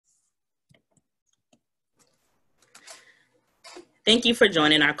Thank you for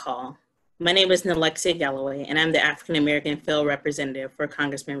joining our call. My name is Ruben Gallego, and I'm the African American field representative for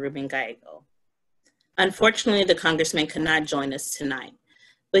Congressman Ruben Gallego. Unfortunately, the Congressman could not join us tonight,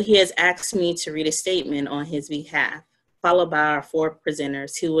 but he has asked me to read a statement on his behalf, followed by our four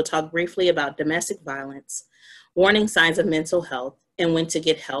presenters who will talk briefly about domestic violence, warning signs of mental health, and when to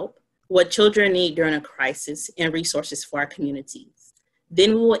get help, what children need during a crisis, and resources for our communities.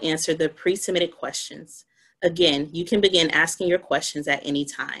 Then we will answer the pre-submitted questions. Again, you can begin asking your questions at any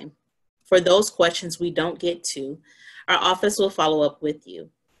time. For those questions we don't get to, our office will follow up with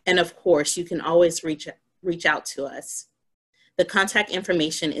you. And of course, you can always reach out to us. The contact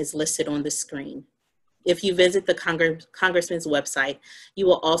information is listed on the screen. If you visit the Congressman's website, you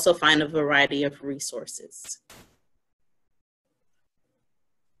will also find a variety of resources.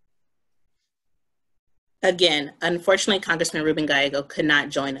 Again, unfortunately, Congressman Ruben Gallego could not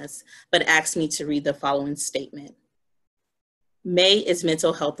join us, but asked me to read the following statement. May is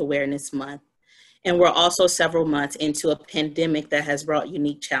Mental Health Awareness Month, and we're also several months into a pandemic that has brought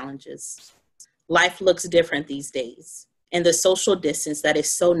unique challenges. Life looks different these days, and the social distance that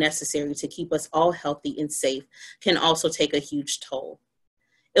is so necessary to keep us all healthy and safe can also take a huge toll.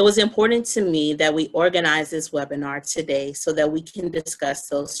 It was important to me that we organize this webinar today so that we can discuss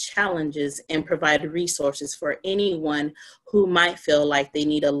those challenges and provide resources for anyone who might feel like they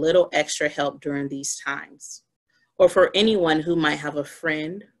need a little extra help during these times, or for anyone who might have a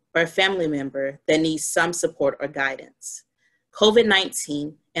friend or a family member that needs some support or guidance.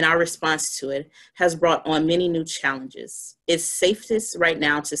 COVID-19 and our response to it has brought on many new challenges. It's safest right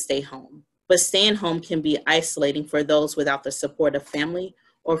now to stay home, but staying home can be isolating for those without the support of family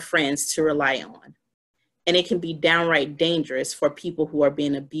or friends to rely on. And it can be downright dangerous for people who are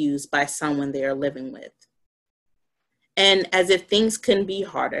being abused by someone they are living with. And as if things couldn't be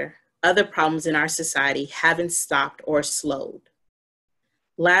harder, other problems in our society haven't stopped or slowed.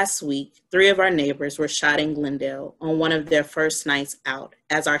 Last week, 3 of our neighbors were shot in Glendale on one of their first nights out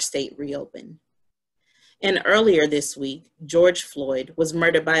as our state reopened. And earlier this week, George Floyd was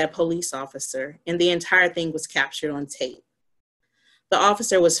murdered by a police officer, and the entire thing was captured on tape. The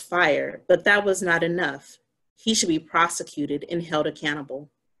officer was fired, but that was not enough. He should be prosecuted and held accountable.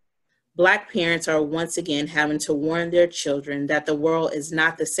 Black parents are once again having to warn their children that the world is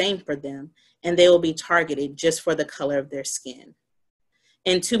not the same for them, and they will be targeted just for the color of their skin.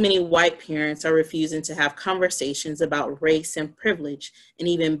 And too many white parents are refusing to have conversations about race and privilege and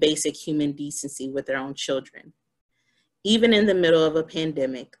even basic human decency with their own children. Even in the middle of a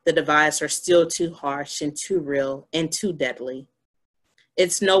pandemic, the divides are still too harsh and too real and too deadly.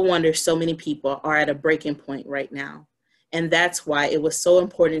 It's no wonder so many people are at a breaking point right now. And that's why it was so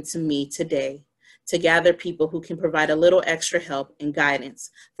important to me today to gather people who can provide a little extra help and guidance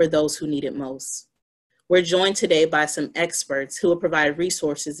for those who need it most. We're joined today by some experts who will provide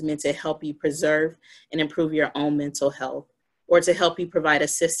resources meant to help you preserve and improve your own mental health, or to help you provide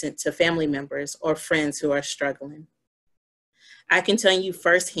assistance to family members or friends who are struggling. I can tell you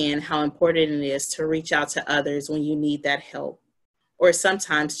firsthand how important it is to reach out to others when you need that help, or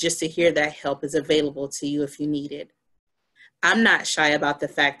sometimes just to hear that help is available to you if you need it. I'm not shy about the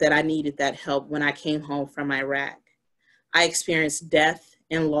fact that I needed that help when I came home from Iraq. I experienced death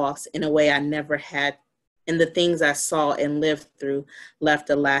and loss in a way I never had, and the things I saw and lived through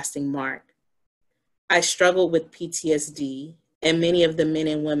left a lasting mark. I struggled with PTSD, and many of the men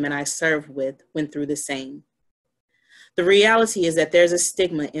and women I served with went through the same. The reality is that there's a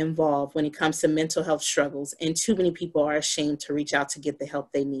stigma involved when it comes to mental health struggles, and too many people are ashamed to reach out to get the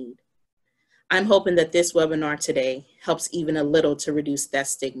help they need. I'm hoping that this webinar today helps even a little to reduce that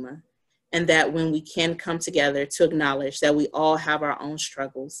stigma, and that when we can come together to acknowledge that we all have our own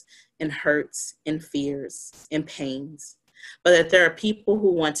struggles and hurts and fears and pains, but that there are people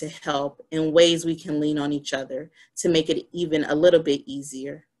who want to help in ways we can lean on each other to make it even a little bit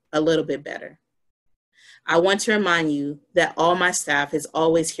easier, a little bit better. I want to remind you that all my staff is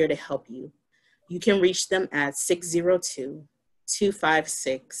always here to help you. You can reach them at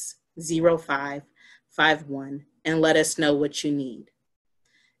 602-256-0551 and let us know what you need.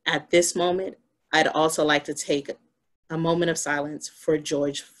 At this moment, I'd also like to take a moment of silence for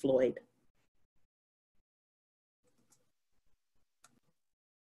George Floyd.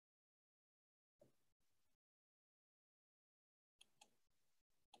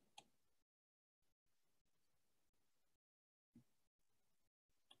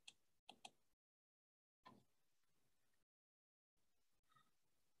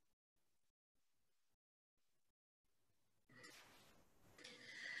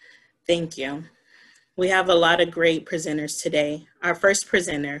 Thank you. We have a lot of great presenters today. Our first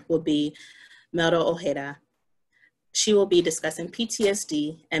presenter will be Melda Ojeda. She will be discussing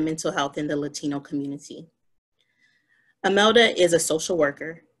PTSD and mental health in the Latino community. Imelda is a social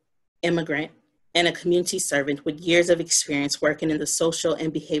worker, immigrant, and a community servant with years of experience working in the social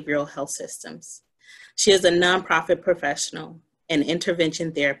and behavioral health systems. She is a nonprofit professional, an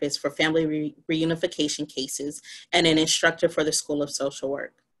intervention therapist for family reunification cases, and an instructor for the School of Social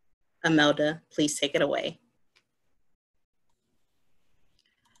Work. Imelda, please take it away.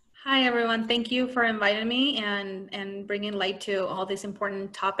 Hi, everyone. Thank you for inviting me and bringing light to all these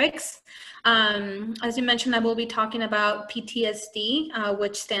important topics. As you mentioned, I will be talking about PTSD,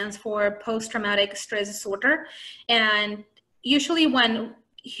 which stands for post-traumatic stress disorder. And usually when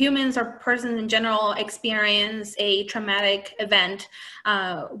humans or persons in general experience a traumatic event,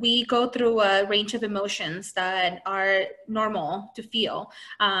 we go through a range of emotions that are normal to feel.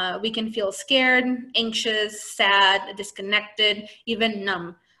 We can feel scared, anxious, sad, disconnected, even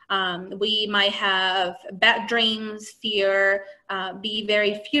numb. We might have bad dreams, fear, be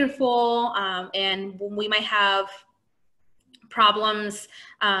very fearful, and we might have problems,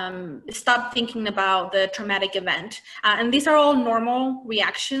 stop thinking about the traumatic event. And these are all normal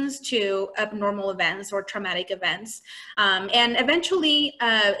reactions to abnormal events or traumatic events. And eventually,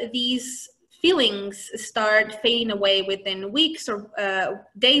 these feelings start fading away within weeks or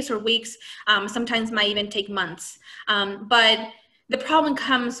days or weeks, sometimes might even take months. But the problem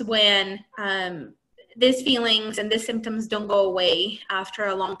comes when these feelings and these symptoms don't go away after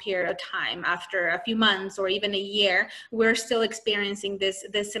a long period of time. After a few months or even a year, we're still experiencing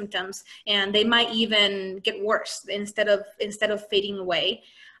these symptoms, and they might even get worse instead of fading away.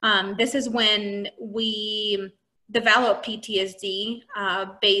 This is when we develop PTSD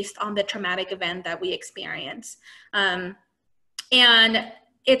based on the traumatic event that we experience. And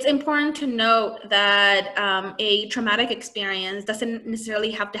it's important to note that a traumatic experience doesn't necessarily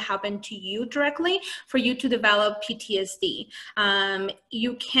have to happen to you directly for you to develop PTSD.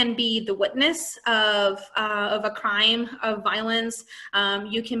 You can be the witness of a crime of violence.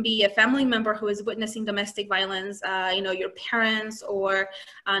 You can be a family member who is witnessing domestic violence, your parents or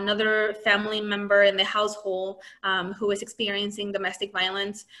another family member in the household who is experiencing domestic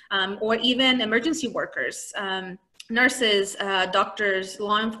violence, or even emergency workers. Nurses, doctors,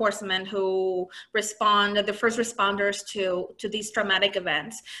 law enforcement who respond, the first responders to these traumatic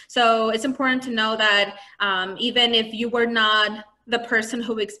events. So it's important to know that even if you were not the person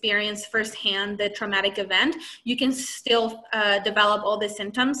who experienced firsthand the traumatic event, you can still develop all the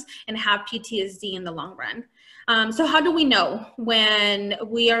symptoms and have PTSD in the long run. So how do we know when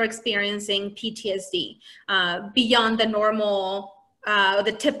we are experiencing PTSD beyond the normal,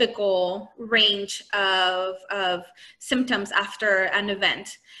 the typical range of symptoms after an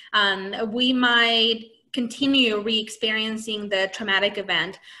event? We might continue re-experiencing the traumatic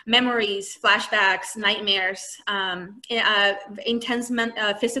event, memories, flashbacks, nightmares, intense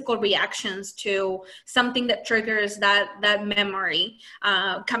physical reactions to something that triggers that memory,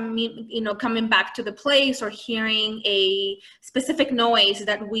 coming back to the place or hearing a specific noise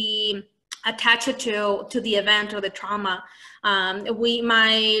that we attach it to the event or the trauma. We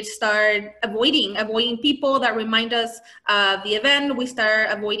might start avoiding people that remind us of the event. We start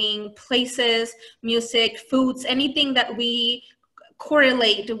avoiding places, music, foods, anything that we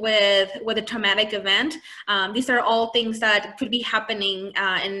correlate with a traumatic event. These are all things that could be happening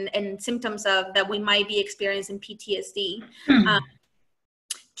and symptoms of that we might be experiencing PTSD.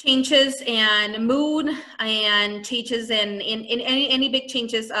 Changes in mood and changes in any big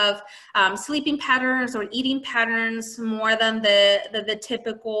changes of sleeping patterns or eating patterns more than the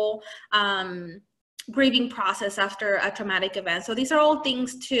typical grieving process after a traumatic event. So these are all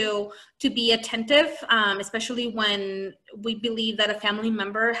things to be attentive, especially when we believe that a family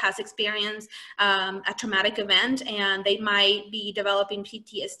member has experienced a traumatic event and they might be developing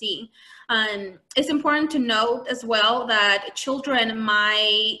PTSD. It's important to note as well that children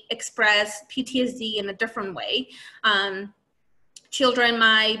might express PTSD in a different way. Children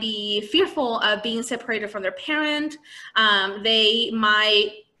might be fearful of being separated from their parent. They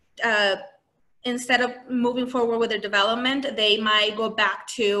might instead of moving forward with their development, they might go back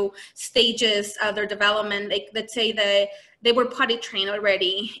to stages of their development. Like, let's say they were potty trained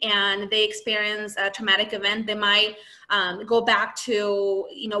already and they experience a traumatic event. They might go back to,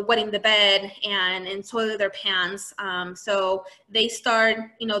 wetting the bed and soiling their pants. So they start,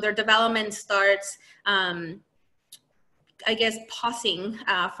 their development starts, I guess, pausing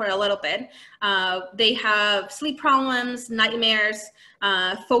for a little bit. They have sleep problems, nightmares,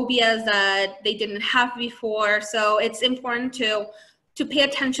 phobias that they didn't have before. So it's important to to pay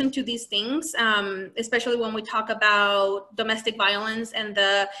attention to these things, especially when we talk about domestic violence and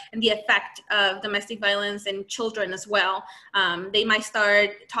the effect of domestic violence in children as well. They might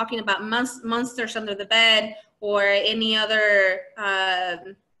start talking about monsters under the bed or any other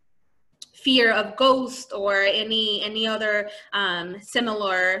fear of ghosts or any other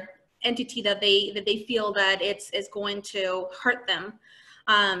similar entity that they feel that it's going to hurt them.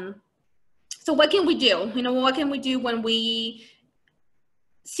 So what can we do? You know, what can we do when we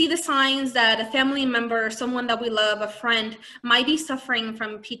see the signs that a family member, someone that we love, a friend, might be suffering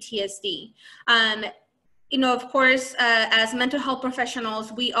from PTSD? You know, of course, as mental health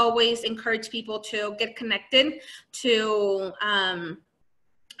professionals, we always encourage people to get connected to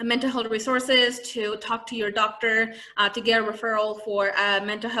mental health resources, to talk to your doctor, to get a referral for a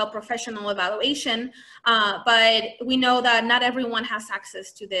mental health professional evaluation. But we know that not everyone has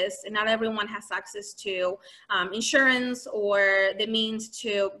access to this, and not everyone has access to insurance or the means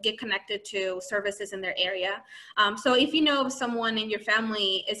to get connected to services in their area. So if you know of someone in your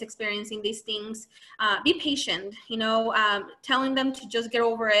family is experiencing these things, be patient. You know, telling them to just get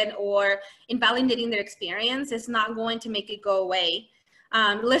over it or invalidating their experience is not going to make it go away.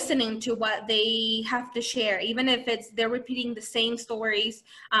 Listening to what they have to share, even if they're repeating the same stories,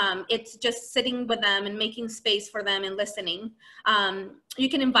 it's just sitting with them and making space for them and listening. You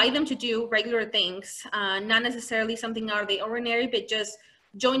can invite them to do regular things, not necessarily something out of the ordinary, but just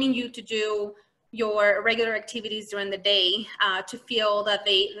joining you to do your regular activities during the day, to feel that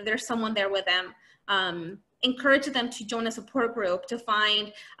there's someone there with them. Encourage them to join a support group, to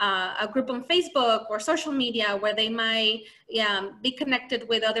find a group on Facebook or social media where they might be connected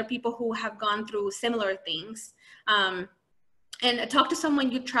with other people who have gone through similar things. And talk to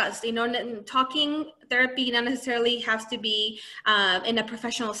someone you trust. You know, talking therapy not necessarily has to be in a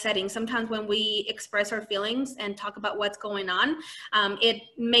professional setting. Sometimes when we express our feelings and talk about what's going on, it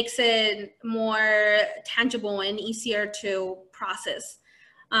makes it more tangible and easier to process.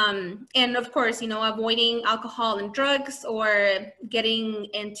 And of course, you know, avoiding alcohol and drugs or getting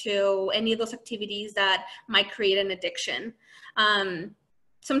into any of those activities that might create an addiction.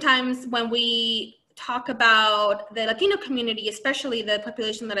 Sometimes when we talk about the Latino community, especially the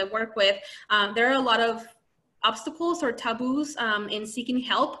population that I work with, there are a lot of obstacles or taboos in seeking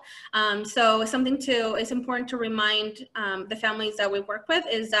help. So it's important to remind the families that we work with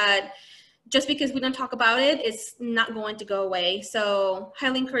is that just because we don't talk about it, it's not going to go away. So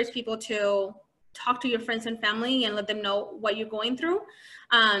highly encourage people to talk to your friends and family and let them know what you're going through.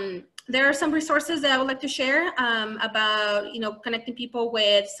 There are some resources that I would like to share about, you know, connecting people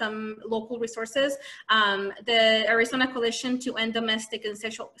with some local resources. The Arizona Coalition to End Domestic and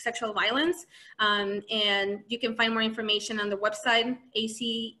Sexual Violence. And you can find more information on the website,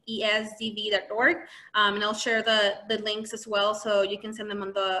 acesdv.org. And I'll share the links as well, so you can send them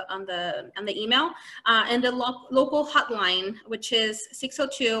on the email. And the local hotline, which is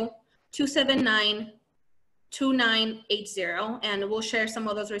 602-279-2980, and we'll share some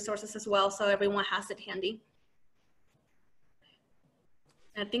of those resources as well, so everyone has it handy.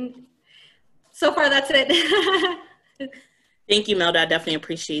 I think so far that's it. Thank you, Melda. I definitely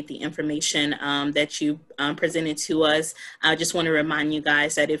appreciate the information that you presented to us. I just want to remind you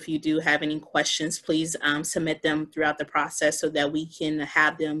guys that if you do have any questions, please submit them throughout the process so that we can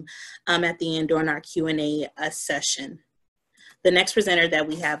have them at the end during our Q&A session. The next presenter that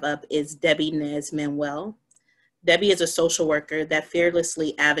we have up is Debbie Nez Manuel. Debbie is a social worker that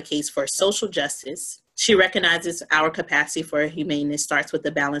fearlessly advocates for social justice. She recognizes our capacity for humaneness starts with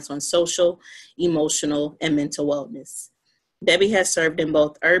the balance on social, emotional, and mental wellness. Debbie has served in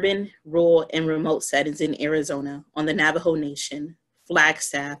both urban, rural, and remote settings in Arizona, on the Navajo Nation,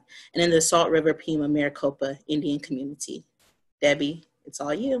 Flagstaff, and in the Salt River Pima Maricopa Indian community. Debbie, it's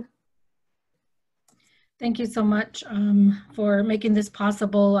all you. Thank you so much for making this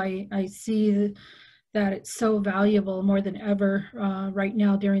possible. I see that it's so valuable more than ever right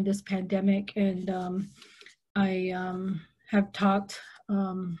now during this pandemic. And I have talked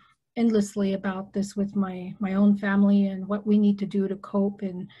endlessly about this with my own family and what we need to do to cope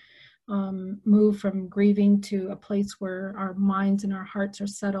and move from grieving to a place where our minds and our hearts are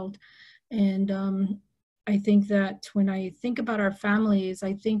settled. And I think that when I think about our families,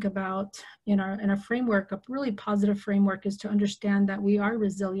 I think about in a framework, a really positive framework is to understand that we are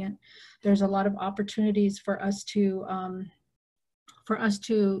resilient. There's a lot of opportunities for us to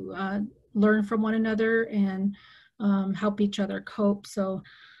learn from one another and help each other cope. So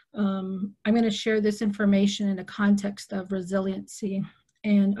I'm going to share this information in the context of resiliency.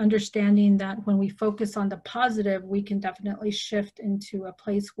 and understanding that when we focus on the positive, we can definitely shift into a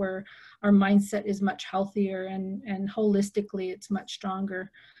place where our mindset is much healthier, and holistically it's much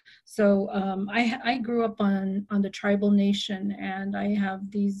stronger. So I grew up on the tribal nation, and I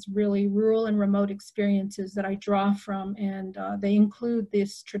have these really rural and remote experiences that I draw from, and they include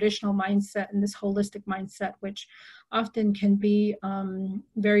this traditional mindset and this holistic mindset, which often can be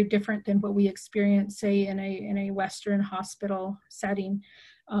very different than what we experience, say, in a Western hospital setting.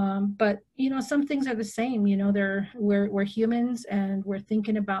 But you know, some things are the same. You know, we're humans, and we're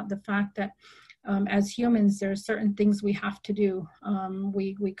thinking about the fact that as humans, there are certain things we have to do.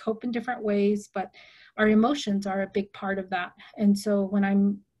 We cope in different ways, but our emotions are a big part of that. And so when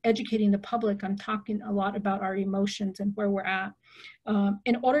I'm educating the public, I'm talking a lot about our emotions and where we're at.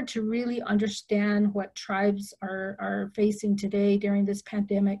 In order to really understand what tribes are facing today during this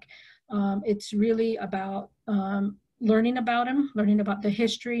pandemic, it's really about learning about them, learning about the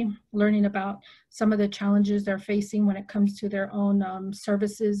history, learning about some of the challenges they're facing when it comes to their own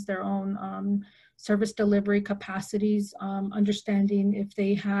services, their own service delivery capacities, understanding if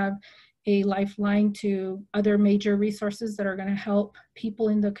they have a lifeline to other major resources that are going to help people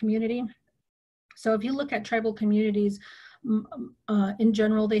in the community. So if you look at tribal communities, in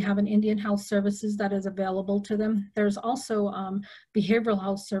general, they have an Indian health services that is available to them. There's also behavioral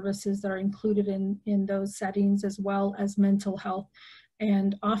health services that are included in those settings, as well as mental health.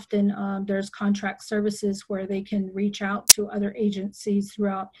 And often there's contract services where they can reach out to other agencies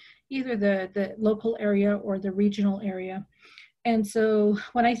throughout either the local area or the regional area. And so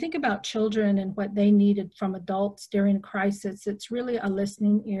when I think about children and what they needed from adults during a crisis, it's really a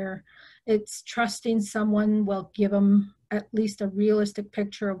listening ear. It's trusting someone will give them at least a realistic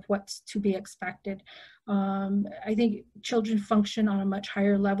picture of what's to be expected. I think children function on a much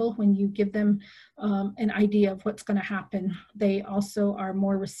higher level when you give them an idea of what's going to happen. They also are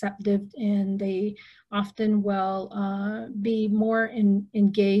more receptive, and they often will be more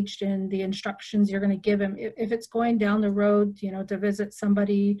engaged in the instructions you're going to give them. If it's going down the road, you know, to visit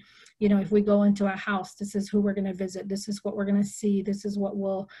somebody, you know, if we go into a house, this is who we're going to visit. This is what we're going to see. This is what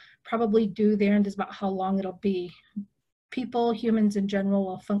we'll probably do there, and this is about how long it'll be. People, humans in general,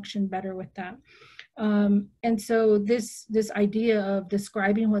 will function better with that. And so this idea of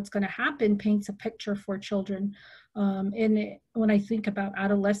describing what's going to happen paints a picture for children. When I think about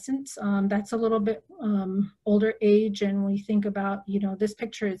adolescents, that's a little bit older age, and when we think about, you know, this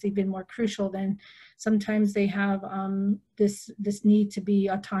picture is even more crucial. Then sometimes they have this need to be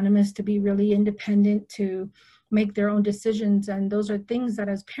autonomous, to be really independent, to make their own decisions, and those are things that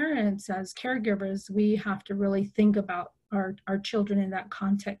as parents, as caregivers, we have to really think about our children in that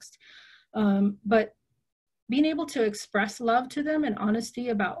context. But being able to express love to them and honesty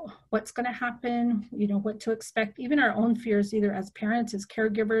about what's going to happen, you know, what to expect, even our own fears, either as parents, as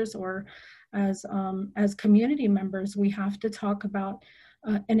caregivers, or as community members, we have to talk about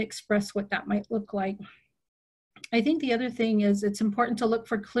and express what that might look like. I think the other thing is it's important to look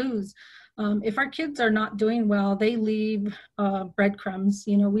for clues. If our kids are not doing well, they leave breadcrumbs.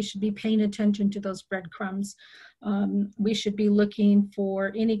 You know, we should be paying attention to those breadcrumbs. We should be looking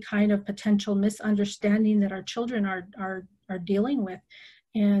for any kind of potential misunderstanding that our children are dealing with.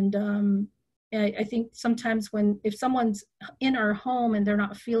 And I think sometimes if someone's in our home and they're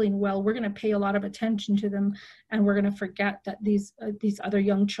not feeling well, we're going to pay a lot of attention to them, and we're going to forget that these other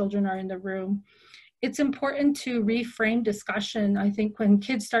young children are in the room. It's important to reframe discussion. I think when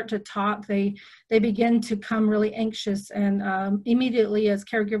kids start to talk, they begin to become really anxious, and immediately as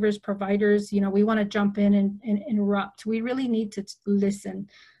caregivers, providers, you know, we want to jump in and interrupt. We really need to listen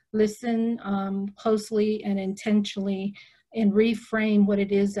closely and intentionally, and reframe what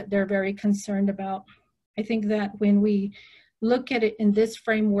it is that they're very concerned about. I think that when we look at it in this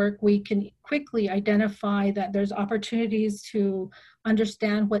framework, we can quickly identify that there's opportunities to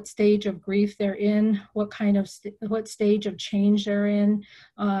understand what stage of grief they're in, what stage of change they're in,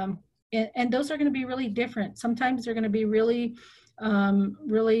 and those are going to be really different. Sometimes they're going to be really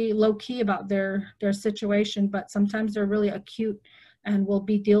low key about their situation, but sometimes they're really acute, and we'll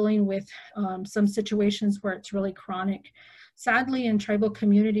be dealing with some situations where it's really chronic. Sadly, in tribal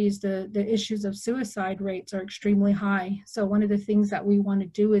communities, the issues of suicide rates are extremely high. So one of the things that we want to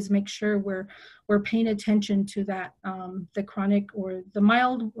do is make sure we're paying attention to that, the chronic or the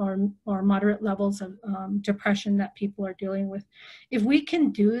mild or moderate levels of depression that people are dealing with. If we can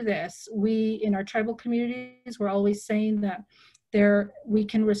do this, in our tribal communities, we're always saying that we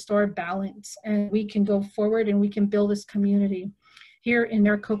can restore balance, and we can go forward, and we can build this community. Here in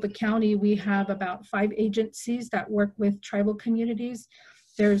Maricopa County, we have about 5 agencies that work with tribal communities.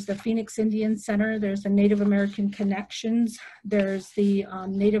 There's the Phoenix Indian Center, there's the Native American Connections, there's the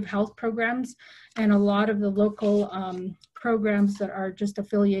Native Health programs, and a lot of the local programs that are just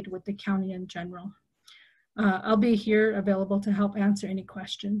affiliated with the county in general. I'll be here available to help answer any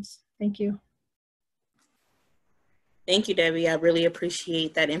questions. Thank you. Thank you, Debbie. I really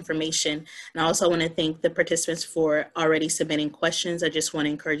appreciate that information. And I also want to thank the participants for already submitting questions. I just want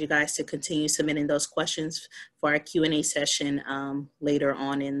to encourage you guys to continue submitting those questions for our Q&A session later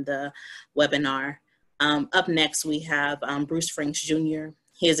on in the webinar. Up next, we have Bruce Franks Jr.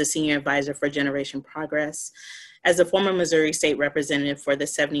 He is a senior advisor for Generation Progress. As a former Missouri State Representative for the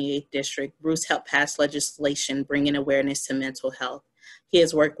 78th District, Bruce helped pass legislation bringing awareness to mental health. He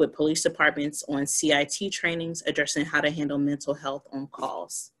has worked with police departments on CIT trainings addressing how to handle mental health on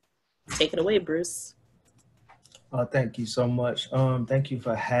calls. Take it away, Bruce. Thank you so much. Thank you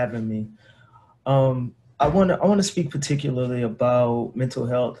for having me. I want to speak particularly about mental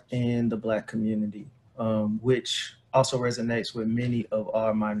health in the Black community, which also resonates with many of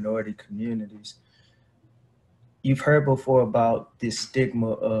our minority communities. You've heard before about this stigma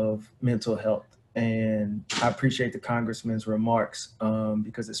of mental health. And I appreciate the Congressman's remarks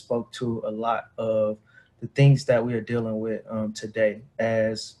because it spoke to a lot of the things that we are dealing with today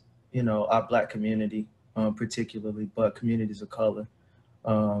as, you know, our Black community particularly, but communities of color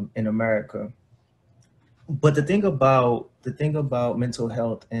in America. But the thing about mental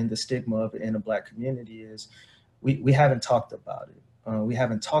health and the stigma of it in the Black community is we haven't talked about it. We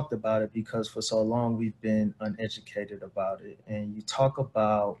haven't talked about it because for so long we've been uneducated about it. And you talk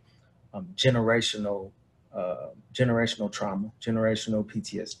about generational trauma, generational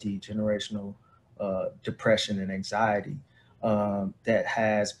PTSD, generational depression and anxiety that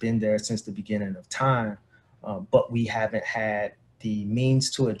has been there since the beginning of time, but we haven't had the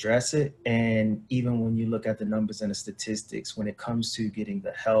means to address it. And even when you look at the numbers and the statistics, when it comes to getting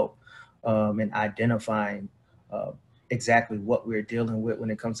the help and identifying exactly what we're dealing with when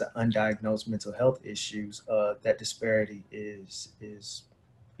it comes to undiagnosed mental health issues, that disparity is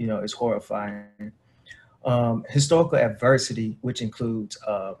horrifying. Historical adversity, which includes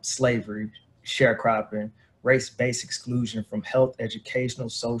slavery, sharecropping, race-based exclusion from health, educational,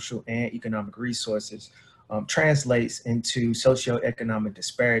 social, and economic resources, translates into socioeconomic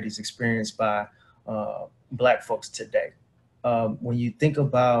disparities experienced by Black folks today. When you think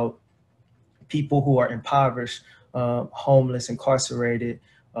about people who are impoverished, homeless, incarcerated,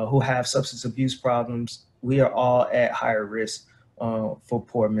 who have substance abuse problems, we are all at higher risk for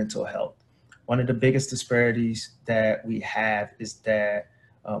poor mental health. One of the biggest disparities that we have is that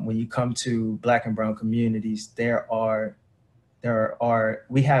when you come to Black and brown communities, we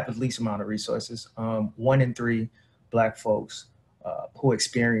have the least amount of resources. 1 in 3 Black folks who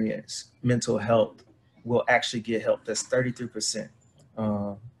experience mental health will actually get help. That's 33%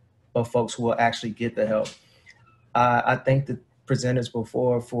 of folks who will actually get the help. I thank the presenters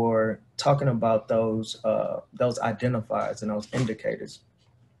before for talking about those identifiers and those indicators.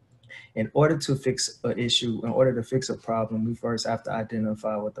 In order to fix an issue, in order to fix a problem, we first have to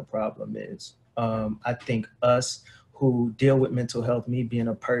identify what the problem is. I think us who deal with mental health, me being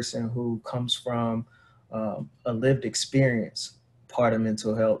a person who comes from a lived experience part of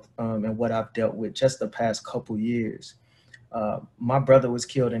mental health and what I've dealt with just the past couple years. My brother was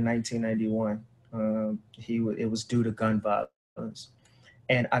killed in 1991. It was due to gun violence.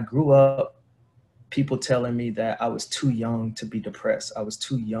 And I grew up people telling me that I was too young to be depressed. I was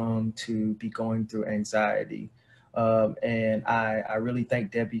too young to be going through anxiety. And I really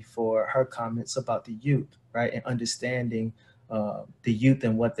thank Debbie for her comments about the youth, right? And understanding the youth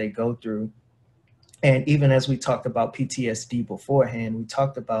and what they go through. And even as we talked about PTSD beforehand, we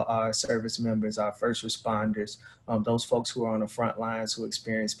talked about our service members, our first responders, those folks who are on the front lines who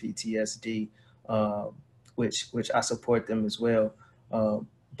experience PTSD, which I support them as well.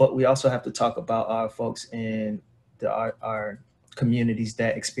 But we also have to talk about our folks in our communities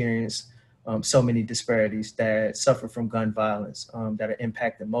that experience so many disparities, that suffer from gun violence, that are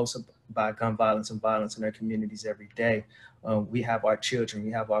impacted most by gun violence and violence in their communities every day. We have our children,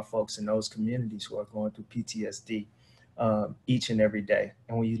 we have our folks in those communities who are going through PTSD each and every day.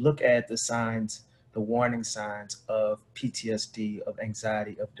 And when you look at the signs, the warning signs of PTSD, of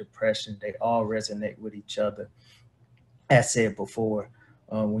anxiety, of depression, they all resonate with each other. As said before,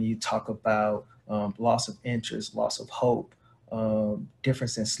 when you talk about loss of interest, loss of hope,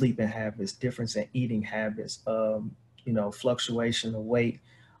 difference in sleeping habits, difference in eating habits, fluctuation of weight,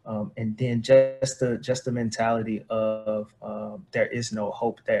 and then just the mentality of there is no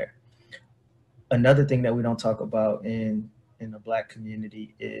hope there. Another thing that we don't talk about in the Black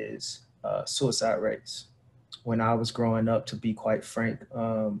community is suicide rates. when I was growing up, to be quite frank.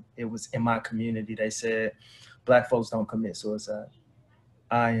 It was in my community, they said, Black folks don't commit suicide.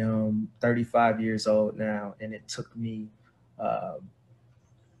 I am 35 years old now, and it took me uh,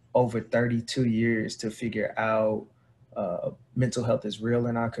 over 32 years to figure out mental health is real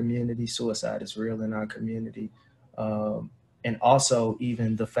in our community, suicide is real in our community. And also,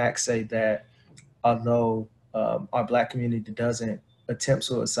 even the facts say that although our Black community doesn't attempt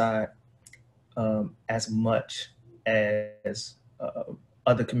suicide as much as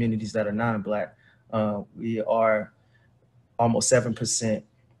other communities that are non-Black, we are almost 7%,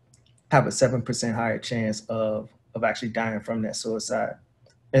 have a 7% higher chance of actually dying from that suicide.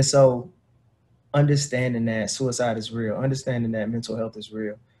 And so understanding that suicide is real, understanding that mental health is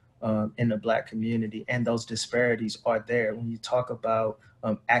real in the Black community, and those disparities are there. When you talk about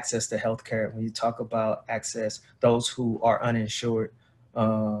access to healthcare, when you talk about access, those who are uninsured,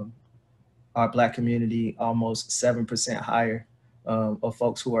 our Black community almost 7% higher of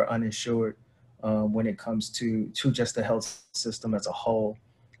folks who are uninsured when it comes to just the health system as a whole.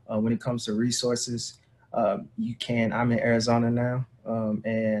 When it comes to resources, I'm in Arizona now,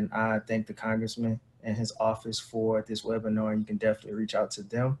 and I thank the congressman and his office for this webinar, and you can definitely reach out to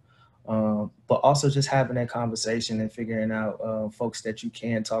them. But also just having that conversation and figuring out folks that you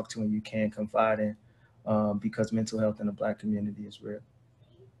can talk to and you can confide in, because mental health in the Black community is real.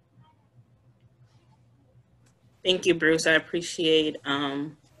 Thank you, Bruce. I appreciate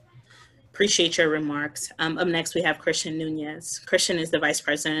your remarks. Up next, we have Christian Nunez. Christian is the Vice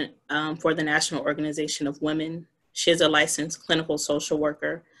President for the National Organization of Women. She is a licensed clinical social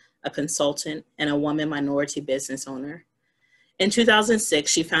worker, a consultant, and a woman minority business owner. In 2006,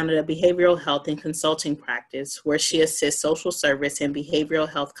 she founded a behavioral health and consulting practice where she assists social service and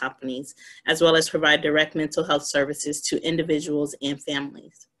behavioral health companies, as well as provide direct mental health services to individuals and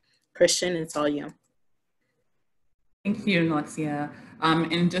families. Christian, it's all you. Thank you, Alexia.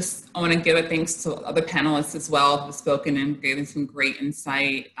 And just I want to give a thanks to other panelists as well who've spoken and given some great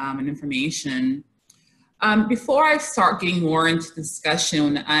insight and information. Before I start getting more into the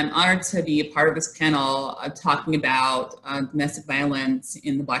discussion, I'm honored to be a part of this panel talking about domestic violence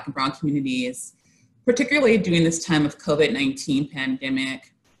in the Black and Brown communities, particularly during this time of COVID-19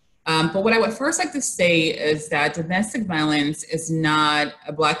 pandemic. But what I would first like to say is that domestic violence is not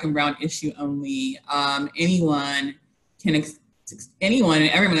a Black and Brown issue only. Anyone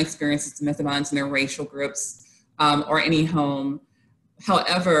and everyone experiences domestic violence in their racial groups or any home.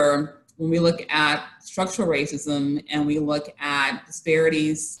 However, when we look at structural racism and we look at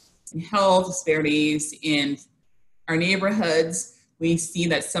disparities in health, disparities in our neighborhoods, we see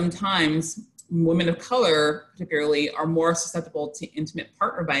that sometimes women of color particularly are more susceptible to intimate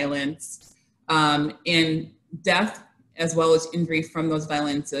partner violence and death as well as injury from those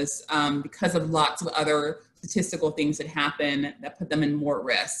violences because of lots of other statistical things that happen that put them in more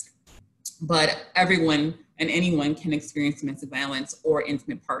risk. But everyone and anyone can experience domestic violence or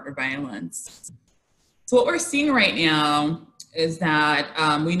intimate partner violence. So what we're seeing right now is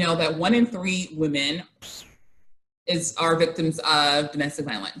that we know that 1 in 3 women are victims of domestic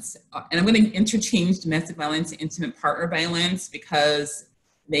violence. And I'm going to interchange domestic violence and intimate partner violence because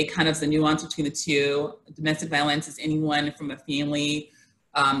they kind of the nuance between the two. Domestic violence is anyone from a family.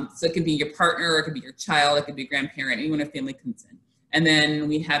 So it could be your partner, it could be your child, it could be a grandparent, anyone in a family consent. And then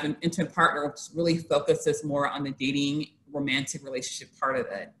we have an intimate partner, which really focuses more on the dating, romantic relationship part of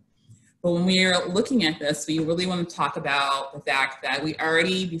it. But when we are looking at this, we really want to talk about the fact that we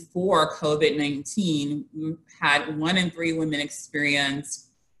already, before COVID-19, we had 1 in 3 women experience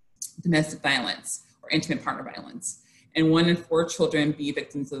domestic violence or intimate partner violence, and 1 in 4 children be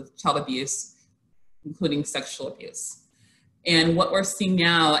victims of child abuse, including sexual abuse. And what we're seeing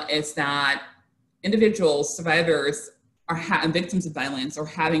now is that individuals, survivors, are victims of violence or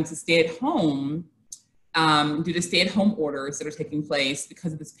having to stay at home due to stay-at-home orders that are taking place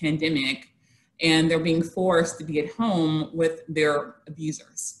because of this pandemic, and they're being forced to be at home with their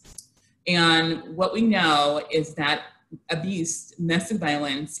abusers. And what we know is that abuse, domestic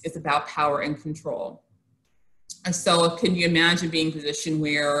violence, is about power and control. And so can you imagine being in a position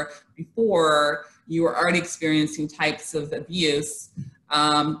where before you were already experiencing types of abuse,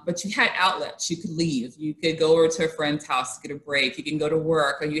 but you had outlets, you could leave, you could go over to a friend's house to get a break, you can go to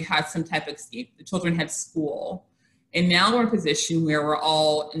work, or you had some type of escape, the children had school. And now we're in a position where we're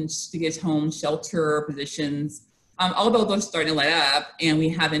all in stay-at-home shelter positions, although those are starting to let up, and we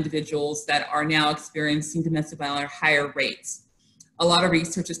have individuals that are now experiencing domestic violence at higher rates. A lot of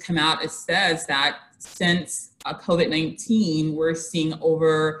research has come out, it says that since COVID-19, we're seeing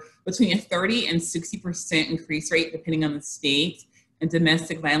between a 30 and 60% increase rate, depending on the state, and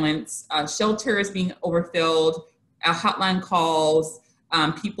domestic violence, shelters being overfilled, hotline calls,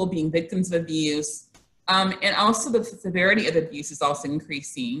 people being victims of abuse, and also the severity of abuse is also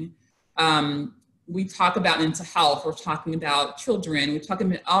increasing. We talk about mental health, we're talking about children, we're talking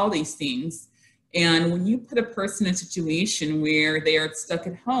about all these things. And when you put a person in a situation where they are stuck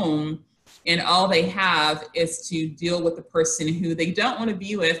at home and all they have is to deal with the person who they don't want to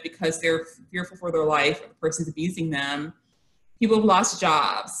be with because they're fearful for their life, or the person's abusing them, people have lost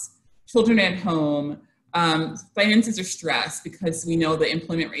jobs, children at home, finances are stressed because we know the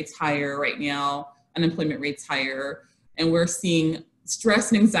employment rate's higher right now, unemployment rate's higher, and we're seeing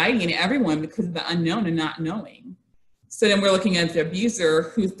stress and anxiety in everyone because of the unknown and not knowing. So then we're looking at the abuser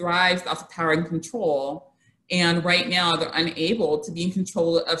who thrives off of power and control. And right now they're unable to be in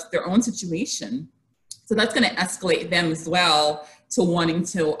control of their own situation. So that's going to escalate them as well to wanting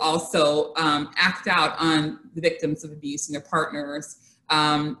to also act out on the victims of abuse and their partners,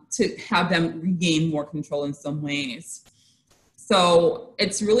 to have them regain more control in some ways. So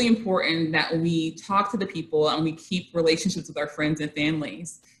it's really important that we talk to the people and we keep relationships with our friends and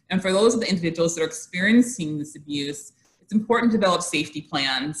families. And for those of the individuals that are experiencing this abuse, it's important to develop safety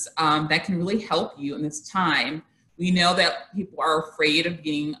plans that can really help you in this time. We know that people are afraid of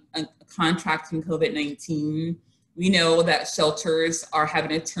getting contracting COVID-19. We know that shelters are having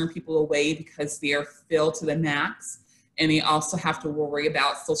to turn people away because they are filled to the max, and they also have to worry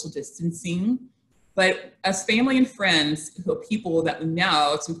about social distancing. But as family and friends, people that we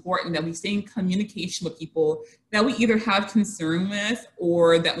know, it's important that we stay in communication with people that we either have concern with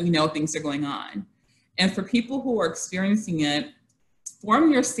or that we know things are going on. And for people who are experiencing it,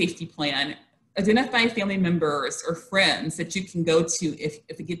 form your safety plan. Identify family members or friends that you can go to if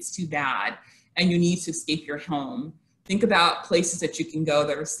it gets too bad and you need to escape your home. Think about places that you can go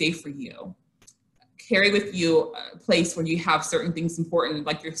that are safe for you. Carry with you a place where you have certain things important,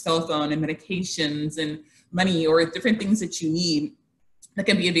 like your cell phone and medications and money or different things that you need that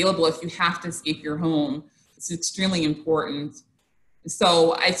can be available if you have to escape your home. It's extremely important.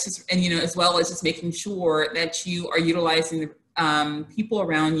 So it's just, and as well as just making sure that you are utilizing the people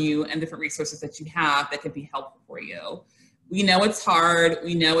around you and different resources that you have that can be helpful for you. We know it's hard,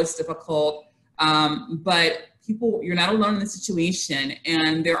 we know it's difficult, but you're not alone in the situation,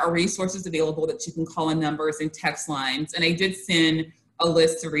 and there are resources available that you can call in numbers and text lines. And I did send a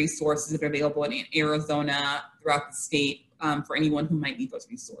list of resources that are available in Arizona, throughout the state, for anyone who might need those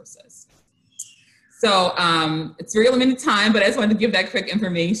resources. So it's very limited time, but I just wanted to give that quick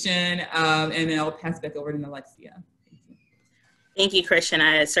information, and then I'll pass back over to Alexia. Thank you, Christian.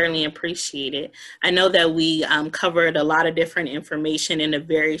 I certainly appreciate it. I know that we covered a lot of different information in a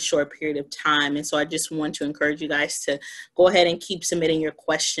very short period of time. And so I just want to encourage you guys to go ahead and keep submitting your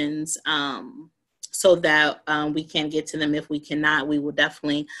questions so that we can get to them. If we cannot, we will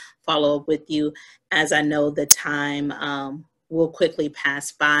definitely follow up with you, as I know the time will quickly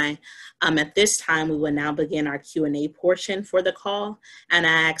pass by. At this time, we will now begin our Q&A portion for the call. And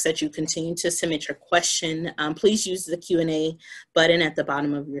I ask that you continue to submit your question. Please use the Q&A button at the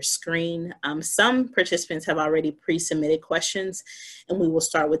bottom of your screen. Some participants have already pre-submitted questions, and we will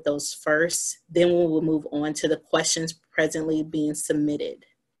start with those first. Then we will move on to the questions presently being submitted.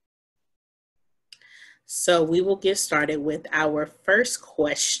 So we will get started with our first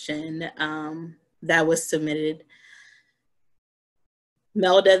question that was submitted.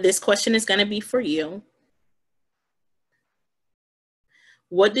 Melda, this question is going to be for you.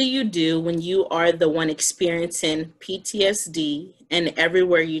 What do you do when you are the one experiencing PTSD and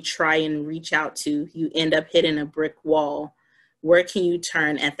everywhere you try and reach out to, you end up hitting a brick wall? Where can you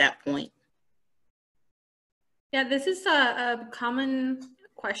turn at that point? Yeah, this is a common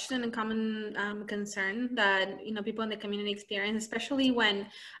question and common concern that people in the community experience, especially when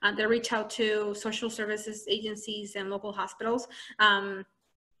they reach out to social services agencies and local hospitals. I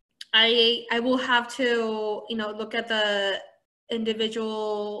will have to look at the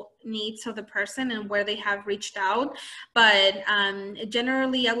individual needs of the person and where they have reached out, but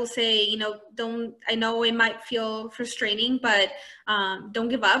generally I will say I know it might feel frustrating, but don't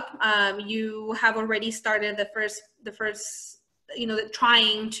give up. You have already started the first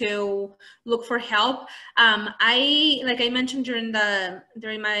trying to look for help. Like I mentioned during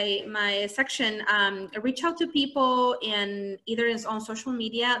my section, reach out to people either on social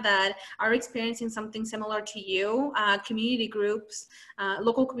media that are experiencing something similar to you, community groups,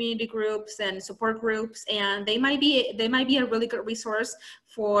 local community groups and support groups, and they might be a really good resource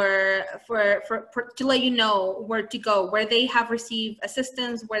to let you know where to go, where they have received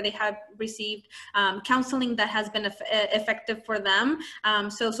assistance, where they have received counseling that has been effective for them.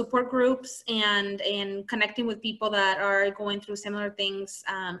 So support groups and connecting with people that are going through similar things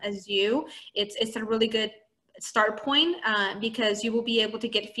as you, it's a really good start point because you will be able to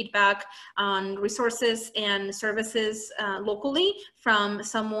get feedback on resources and services locally from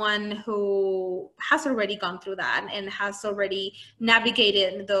someone who has already gone through that and has already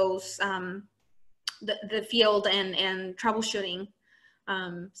navigated those the field and troubleshooting.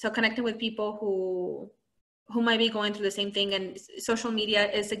 So connecting with people who might be going through the same thing, and social media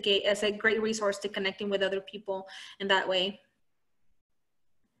is a great resource to connecting with other people in that way.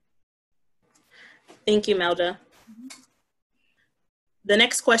 Thank you, Melda. The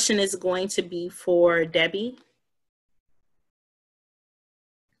next question is going to be for Debbie.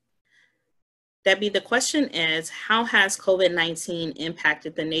 Debbie, the question is, how has COVID-19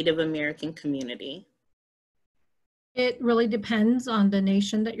 impacted the Native American community? It really depends on the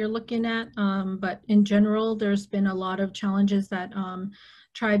nation that you're looking at, but in general, there's been a lot of challenges that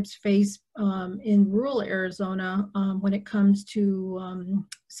tribes face in rural Arizona when it comes to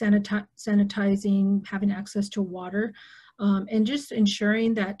sanitizing, having access to water, and just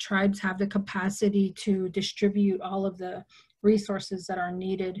ensuring that tribes have the capacity to distribute all of the resources that are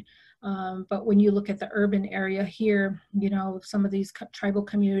needed. But when you look at the urban area here, you know, some of these tribal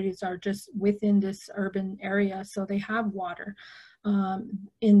communities are just within this urban area, so they have water.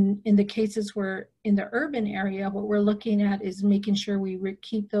 In the cases where in the urban area, what we're looking at is making sure we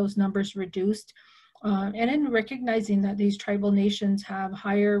keep those numbers reduced. And in recognizing that these tribal nations have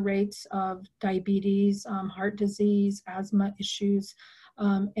higher rates of diabetes, heart disease, asthma issues,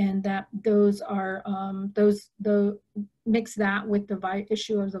 and that those are mix that with the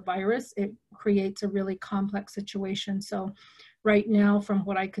issue of the virus, it creates a really complex situation. So right now, from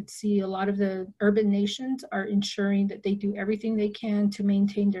what I could see, a lot of the urban nations are ensuring that they do everything they can to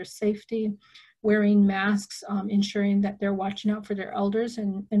maintain their safety, wearing masks, ensuring that they're watching out for their elders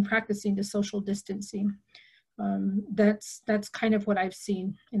and practicing the social distancing. That's kind of what I've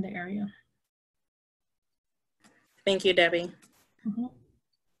seen in the area. Thank you, Debbie. Mm-hmm.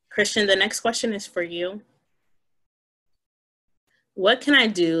 Christian, the next question is for you. What can I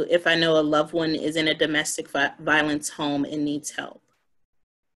do if I know a loved one is in a domestic violence home and needs help?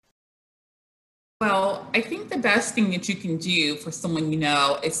 Well, I think the best thing that you can do for someone you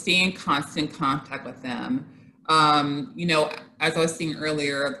know is stay in constant contact with them. You know, as I was saying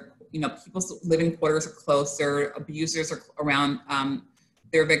earlier, you know, people's living quarters are closer, abusers are around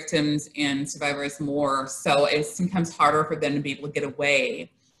their victims and survivors more. So it's sometimes harder for them to be able to get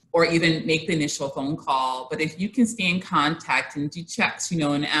away or even make the initial phone call. But if you can stay in contact and do checks, you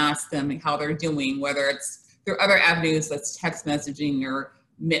know, and ask them how they're doing, whether it's there are other avenues, that's text messaging or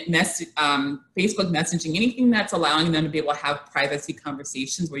Facebook messaging, anything that's allowing them to be able to have privacy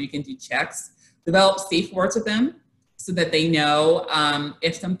conversations where you can do checks, develop safe words with them so that they know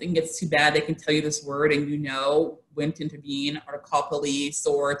if something gets too bad, they can tell you this word and you know when to intervene or to call police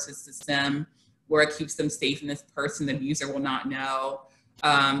or to assist them where it keeps them safe and this person, the abuser, will not know.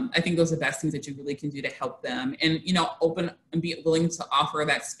 I think those are the best things that you really can do to help them and, you know, open and be willing to offer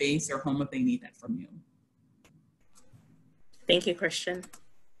that space or home if they need that from you. Thank you, Christian.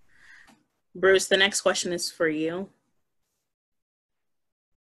 Bruce, the next question is for you.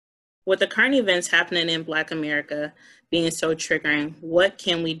 With the current events happening in Black America being so triggering, what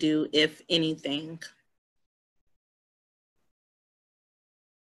can we do, if anything?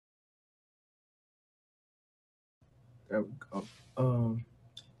 There we go.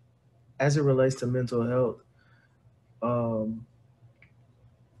 As it relates to mental health,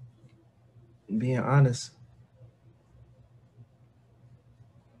 being honest,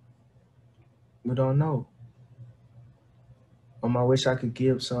 we don't know. I wish I could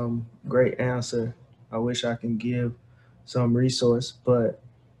give some great answer. I wish I can give some resource, but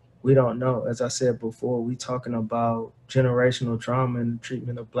we don't know. As I said before, we talking about generational trauma and the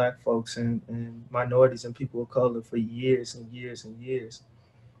treatment of Black folks and minorities and people of color for years and years and years.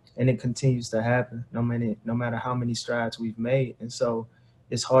 And it continues to happen no matter how many strides we've made. And so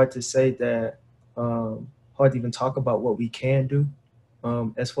it's hard to say that, hard to even talk about what we can do.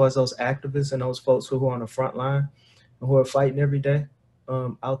 As far as those activists and those folks who are on the front line and who are fighting every day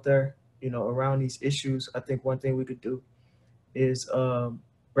out there, you know, around these issues, I think one thing we could do is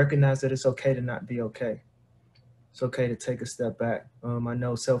recognize that it's okay to not be okay. It's okay to take a step back. I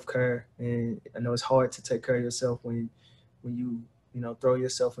know self-care, and I know it's hard to take care of yourself when you know, throw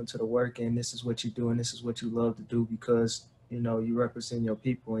yourself into the work and this is what you do and this is what you love to do because, you know, you represent your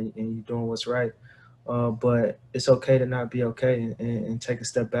people and you're doing what's right. But it's okay to not be okay and take a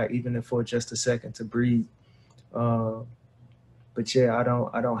step back, even if for just a second, to breathe. But yeah, I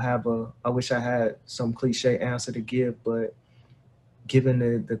don't have I wish I had some cliche answer to give, but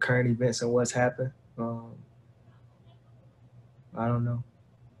given the current events and what's happened, I don't know.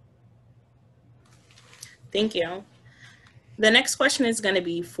 Thank you. The next question is going to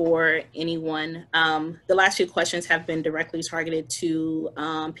be for anyone. The last few questions have been directly targeted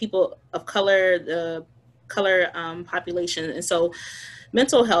to people of color, the color population. And so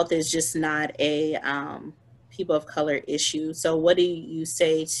mental health is just not a people of color issue. So what do you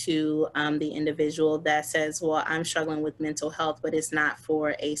say to the individual that says, well, I'm struggling with mental health, but it's not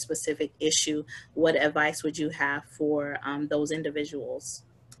for a specific issue? What advice would you have for those individuals?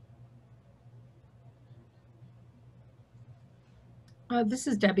 This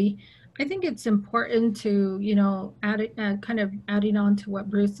is Debbie. I think it's important to, you know, kind of adding on to what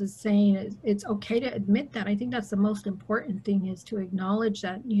Bruce is saying. It's okay to admit that. I think that's the most important thing, is to acknowledge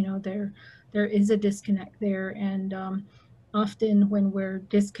that, you know, there is a disconnect there. And often when we're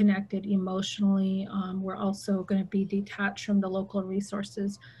disconnected emotionally, we're also going to be detached from the local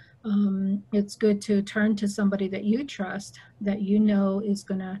resources. It's good to turn to somebody that you trust, that you know is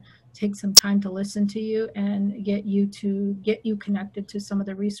going to take some time to listen to you and get you connected to some of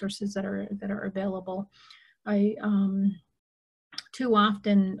the resources that are available. I too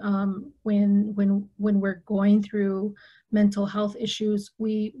often when we're going through mental health issues,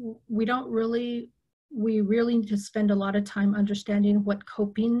 we really need to spend a lot of time understanding what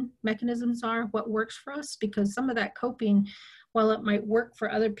coping mechanisms are, what works for us, because some of that coping, while it might work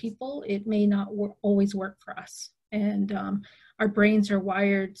for other people, it may not always work for us. And our brains are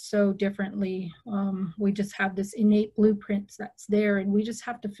wired so differently. We just have this innate blueprint that's there, and we just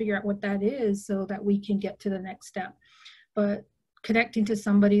have to figure out what that is so that we can get to the next step. But connecting to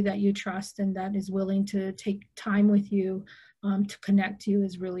somebody that you trust and that is willing to take time with you to connect to you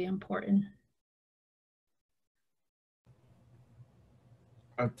is really important.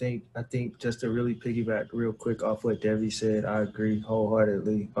 I think just to really piggyback real quick off what Debbie said, I agree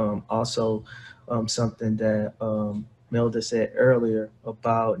wholeheartedly. Also, something that Melda said earlier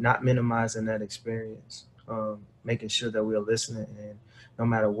about not minimizing that experience, making sure that we're listening, and no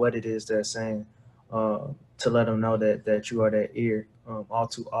matter what it is they're saying, to let them know that you are their ear. All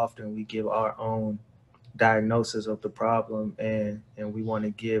too often we give our own diagnosis of the problem, and we want to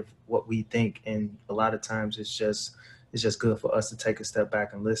give what we think, and a lot of times it's just good for us to take a step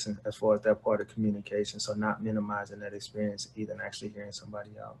back and listen as far as that part of communication. So not minimizing that experience either, and actually hearing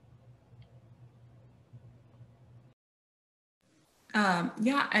somebody out.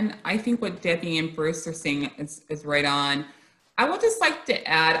 Yeah, and I think what Debbie and Bruce are saying is right on. I would just like to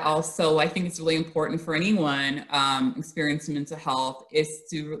add also, I think it's really important for anyone experiencing mental health is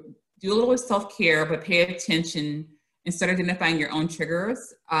to do a little self-care, but pay attention and start identifying your own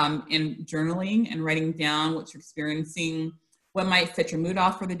triggers in journaling and writing down what you're experiencing, what might set your mood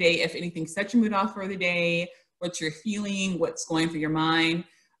off for the day, if anything sets your mood off for the day, what you're feeling, what's going through your mind.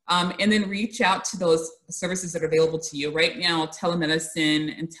 And then reach out to those services that are available to you. Right now,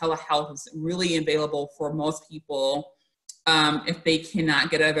 telemedicine and telehealth is really available for most people if they cannot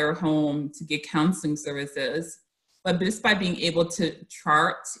get out of their home to get counseling services. But just by being able to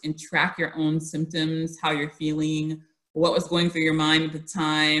chart and track your own symptoms, how you're feeling, what was going through your mind at the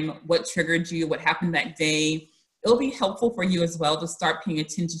time, what triggered you, what happened that day, it'll be helpful for you as well to start paying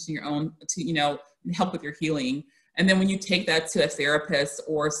attention to your own, to, you know, help with your healing. And then when you take that to a therapist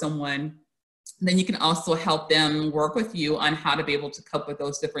or someone, then you can also help them work with you on how to be able to cope with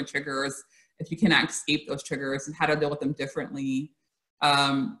those different triggers if you cannot escape those triggers, and how to deal with them differently.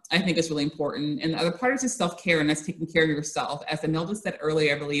 I think it's really important. And the other part is just self-care, and that's taking care of yourself. As Imelda said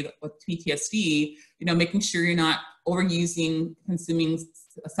earlier, I believe with PTSD, you know, making sure you're not overusing, consuming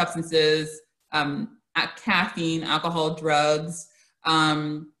substances, caffeine, alcohol, drugs,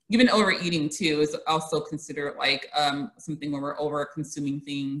 even overeating too is also considered like something where we're over consuming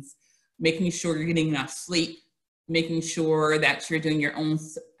things. Making sure you're getting enough sleep, making sure that you're doing your own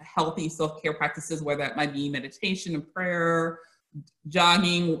healthy self-care practices, whether that might be meditation or prayer,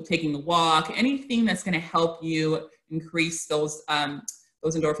 jogging, taking a walk, anything that's going to help you increase those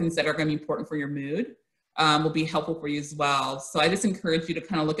endorphins that are going to be important for your mood will be helpful for you as well. So I just encourage you to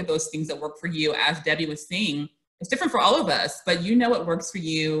kind of look at those things that work for you. As Debbie was saying, it's different for all of us, but you know what works for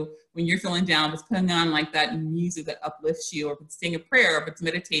you when you're feeling down. If it's putting on like that music that uplifts you, or if it's saying a prayer, or if it's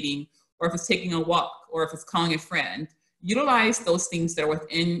meditating, or if it's taking a walk, or if it's calling a friend. Utilize those things that are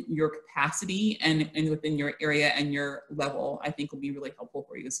within your capacity and within your area and your level, I think will be really helpful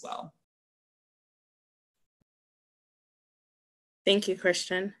for you as well. Thank you,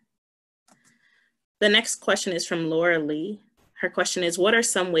 Christian. The next question is from Laura Lee. Her question is, what are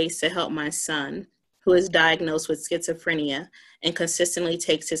some ways to help my son who is diagnosed with schizophrenia and consistently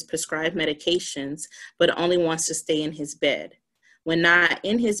takes his prescribed medications, but only wants to stay in his bed. When not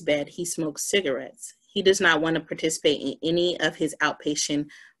in his bed, he smokes cigarettes. He does not want to participate in any of his outpatient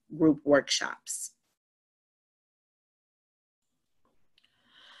group workshops.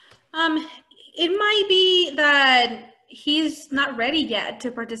 It might be that he's not ready yet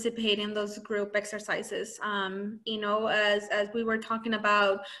to participate in those group exercises. As we were talking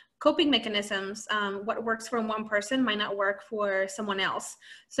about coping mechanisms, what works for one person might not work for someone else.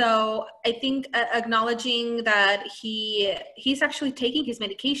 So I think acknowledging that he's actually taking his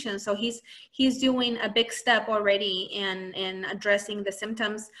medication, so he's doing a big step already in addressing the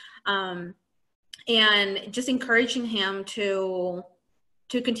symptoms, and just encouraging him to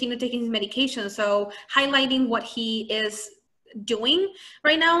continue taking his medication. So highlighting what he is doing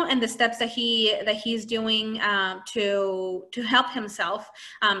right now and the steps that he's doing to help himself.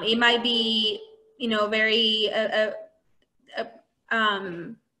 It might be, very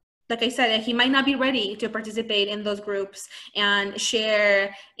like I said, he might not be ready to participate in those groups and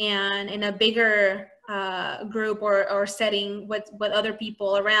share and in a bigger group or setting with other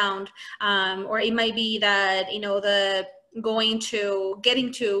people around, or it might be that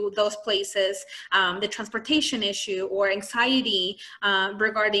getting to those places, the transportation issue or anxiety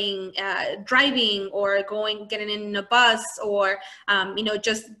regarding driving or getting in a bus, or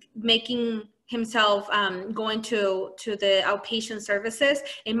just making himself going to the outpatient services.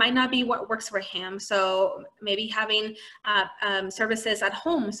 It might not be what works for him. So maybe having services at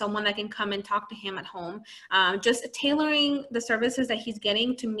home, someone that can come and talk to him at home, just tailoring the services that he's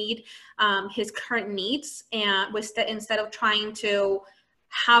getting to meet his current needs, and instead of trying to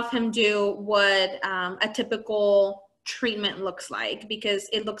have him do what a typical treatment looks like, because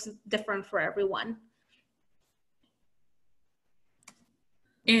it looks different for everyone.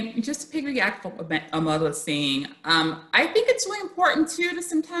 And just to piggyback on what Amanda was saying, I think it's really important too to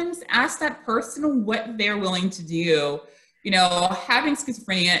sometimes ask that person what they're willing to do. Having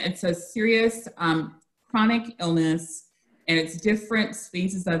schizophrenia, it's a serious chronic illness, and it's different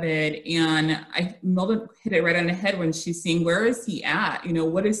phases of it. And Melda hit it right on the head when she's saying, where is he at?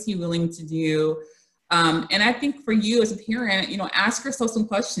 What is he willing to do? And I think for you as a parent, ask yourself some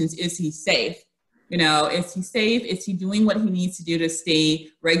questions. Is he safe? Is he safe? Is he doing what he needs to do to stay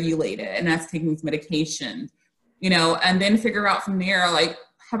regulated? And that's taking his medication, and then figure out from there, like,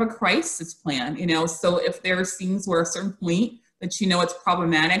 have a crisis plan, so if there's things where a certain point that it's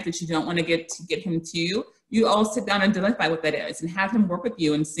problematic, that you don't want to get him to, you all sit down and identify what that is and have him work with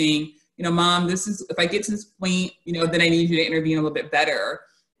you and saying, Mom, if I get to this point, then I need you to intervene a little bit better.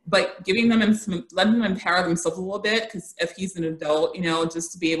 But giving them letting them empower themselves a little bit, because if he's an adult,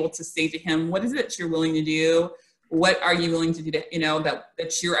 just to be able to say to him, what is it that you're willing to do? What are you willing to do to,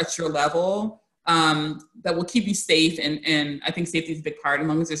 that you're at your level, that will keep you safe? And I think safety is a big part, as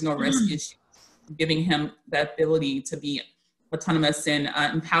long as there's no risk issue. Giving him that ability to be autonomous and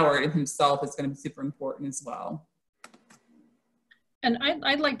empowered in himself is going to be super important as well. And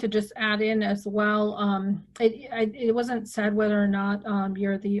I'd like to just add in as well, it wasn't said whether or not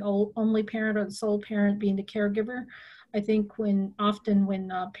you're the only parent or the sole parent being the caregiver. I think often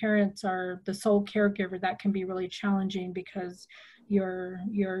when parents are the sole caregiver, that can be really challenging, because your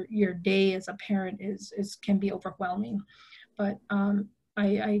day as a parent can be overwhelming. But I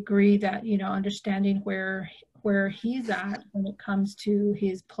agree that, understanding where he's at when it comes to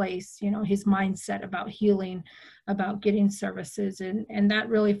his place, his mindset about healing, about getting services. And that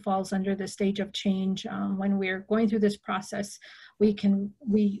really falls under the stage of change. When we're going through this process, we kind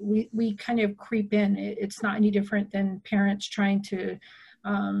of creep in. It's not any different than parents trying to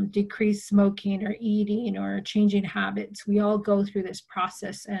decrease smoking or eating or changing habits. We all go through this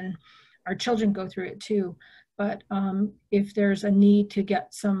process, and our children go through it too. But if there's a need to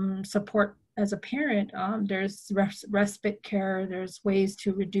get some support as a parent, there's respite care, there's ways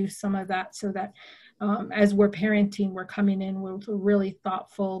to reduce some of that, so that as we're parenting, we're coming in with a really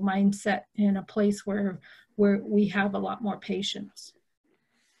thoughtful mindset in a place where we have a lot more patience.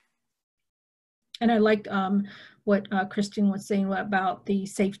 And I liked what Kristen was saying about the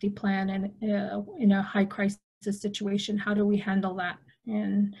safety plan, and in a high crisis situation, how do we handle that?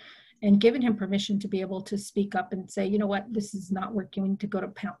 And giving him permission to be able to speak up and say, what, this is not working, we need to go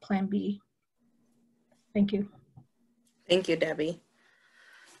to plan B. Thank you. Thank you, Debbie.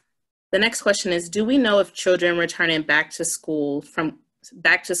 The next question is, do we know if children returning back to school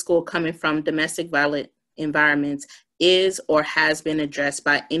coming from domestic violent environments is or has been addressed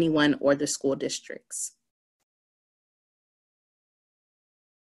by anyone or the school districts?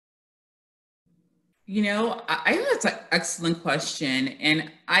 You know, I think that's an excellent question. And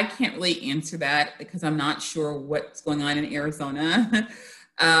I can't really answer that because I'm not sure what's going on in Arizona.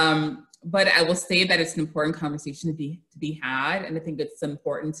 But I will say that it's an important conversation to be had. And I think it's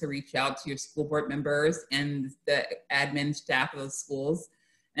important to reach out to your school board members and the admin staff of those schools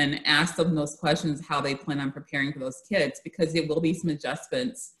and ask them those questions, how they plan on preparing for those kids, because there will be some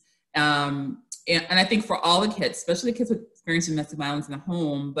adjustments. And I think for all the kids, especially the kids with experiencing domestic violence in the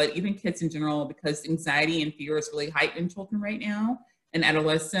home, but even kids in general, because anxiety and fear is really heightened in children right now and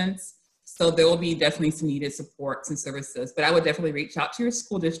adolescents. So there will be definitely some needed supports and services. But I would definitely reach out to your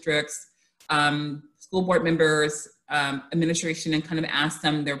school districts, school board members, administration, and kind of ask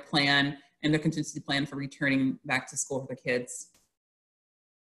them their plan and their contingency plan for returning back to school for the kids.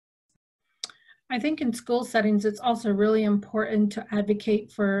 I think in school settings, it's also really important to advocate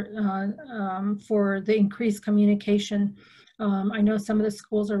for the increased communication. I know some of the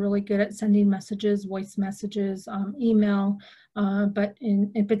schools are really good at sending messages, voice messages, email, but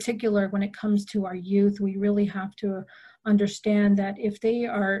in particular, when it comes to our youth, we really have to understand that if they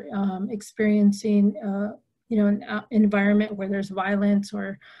are experiencing, an environment where there's violence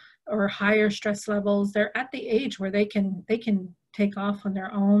or higher stress levels, they're at the age where they can take off on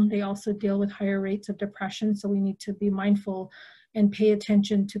their own. They also deal with higher rates of depression, so we need to be mindful and pay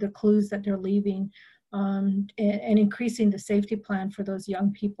attention to the clues that they're leaving, and increasing the safety plan for those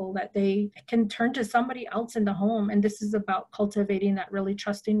young people, that they can turn to somebody else in the home. And this is about cultivating that really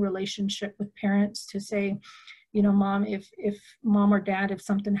trusting relationship with parents to say, mom, if mom or dad, if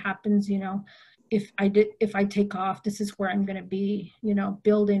something happens, if I take off, this is where I'm going to be.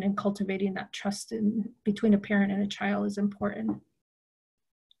 Building and cultivating that trust between a parent and a child is important.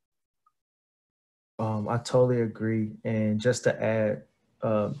 I totally agree. And just to add,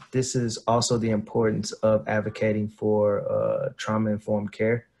 this is also the importance of advocating for trauma-informed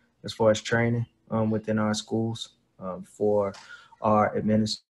care as far as training within our schools, for our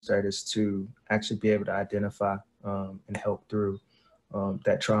administrators to actually be able to identify and help through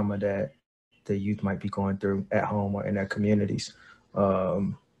that trauma that the youth might be going through at home or in their communities,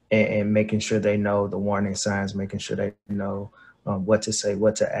 and making sure they know the warning signs, making sure they know what to say,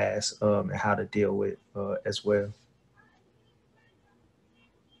 what to ask, and how to deal with as well.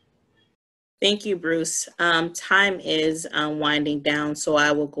 Thank you, Bruce. Time is winding down, so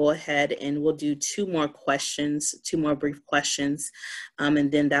I will go ahead and we'll do two more brief questions,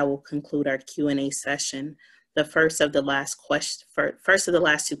 and then that will conclude our Q&A session. The first of the last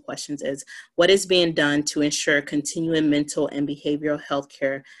two questions is, what is being done to ensure continuing mental and behavioral health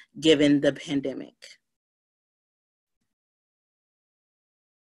care given the pandemic?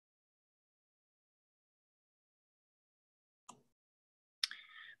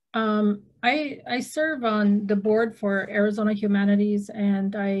 I serve on the board for Arizona Humanities,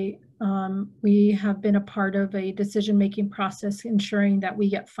 and we have been a part of a decision-making process ensuring that we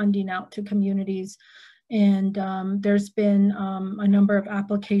get funding out to communities. And there's been a number of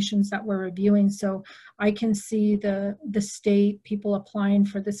applications that we're reviewing. So I can see the state people applying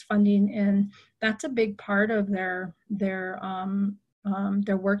for this funding, and that's a big part of their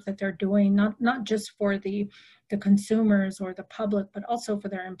work that they're doing, not just for the consumers or the public, but also for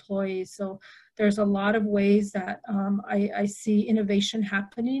their employees. So there's a lot of ways that I see innovation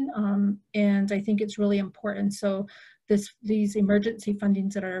happening, and I think it's really important. So these emergency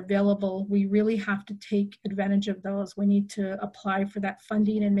fundings that are available, we really have to take advantage of those. We need to apply for that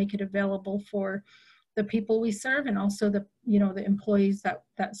funding and make it available for the people we serve, and also the employees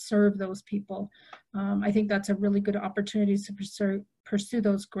that serve those people. I think that's a really good opportunity to pursue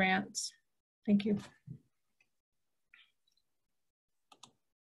those grants. Thank you.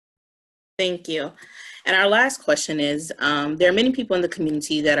 Thank you. And our last question is, there are many people in the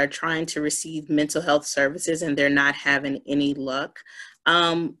community that are trying to receive mental health services and they're not having any luck.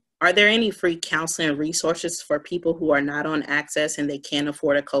 Are there any free counseling resources for people who are not on access and they can't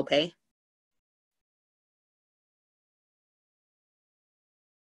afford a copay?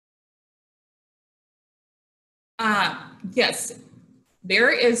 Yes,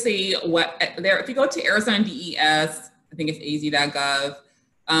 there is if you go to Arizona DES, I think it's az.gov,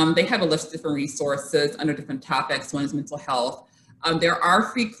 they have a list of different resources under different topics. One is mental health. There are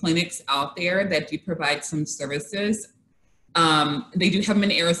free clinics out there that do provide some services. They do have them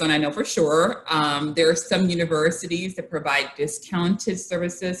in Arizona, I know for sure. There are some universities that provide discounted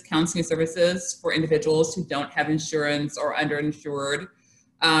services, counseling services for individuals who don't have insurance or underinsured.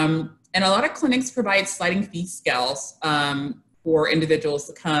 And a lot of clinics provide sliding fee scales for individuals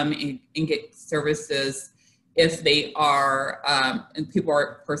to come and get services if they are,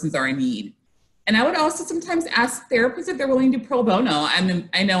 persons are in need. And I would also sometimes ask therapists if they're willing to do pro bono.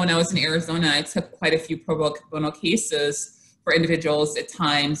 I know when I was in Arizona, I took quite a few pro bono cases for individuals at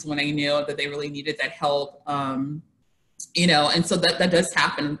times when I knew that they really needed that help. You know, and so that does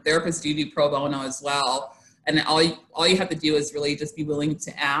happen. Therapists do pro bono as well. And all you have to do is really just be willing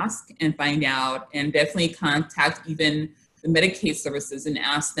to ask and find out, and definitely contact even the Medicaid services and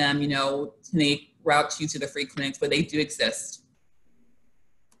ask them, you know, can they route you to the free clinics, but they do exist.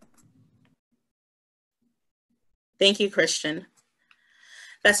 Thank you, Christian.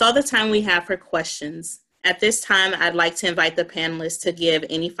 That's all the time we have for questions. At this time, I'd like to invite the panelists to give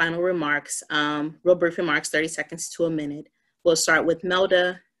any final remarks, real brief remarks, 30 seconds to a minute. We'll start with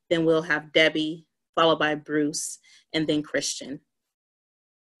Melda, then we'll have Debbie, followed by Bruce, and then Christian.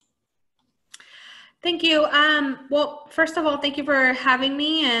 Thank you. Well, first of all, thank you for having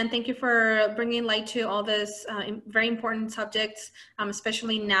me, and thank you for bringing light to all this very important subjects,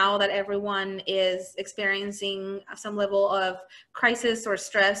 especially now that everyone is experiencing some level of crisis or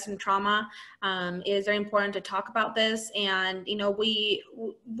stress and trauma. It is very important to talk about this. And, you know, we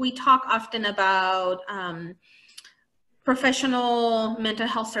talk often about professional mental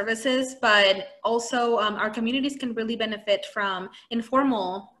health services, but also our communities can really benefit from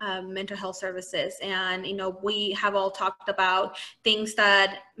informal mental health services. And, you know, we have all talked about things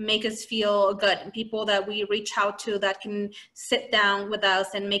that make us feel good, and people that we reach out to that can sit down with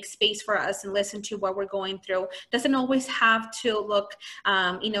us and make space for us and listen to what we're going through. Doesn't always have to look,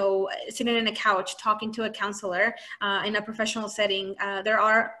 you know, sitting in a couch, talking to a counselor in a professional setting. There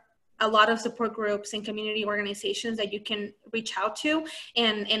are a lot of support groups and community organizations that you can reach out to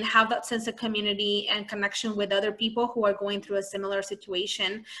and have that sense of community and connection with other people who are going through a similar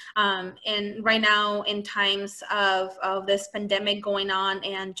situation. And right now, in times of this pandemic going on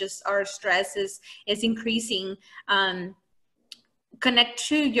and just our stress is increasing, connect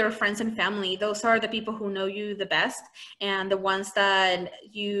to your friends and family. Those are the people who know you the best and the ones that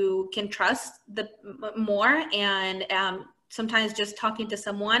you can trust the more. And sometimes just talking to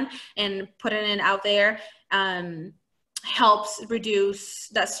someone and putting it out there helps reduce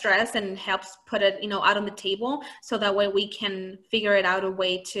that stress and helps put it, you know, out on the table, so that way we can figure it out a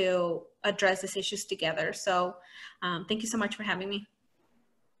way to address these issues together. So thank you so much for having me.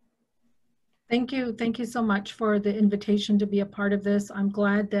 Thank you. Thank you so much for the invitation to be a part of this. I'm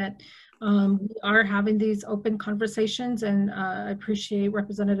glad that we are having these open conversations, and I appreciate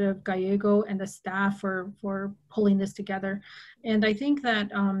Representative Gallego and the staff for pulling this together. And I think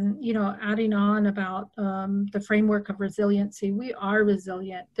that, you know, adding on about the framework of resiliency, we are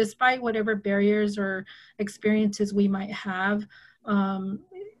resilient despite whatever barriers or experiences we might have.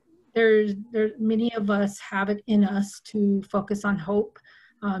 Many of us have it in us to focus on hope.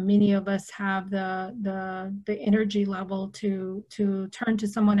 Many of us have the energy level to turn to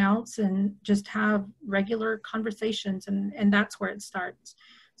someone else and just have regular conversations, and that's where it starts.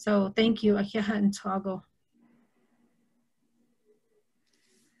 So thank you, Ahiaha and Tago.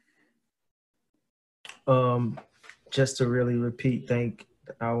 Just to really repeat,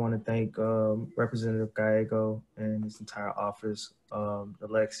 I want to thank Representative Gallego and his entire office,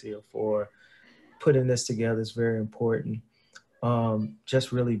 Alexia, for putting this together. It's very important.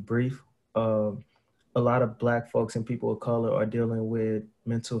 Just really brief, a lot of Black folks and people of color are dealing with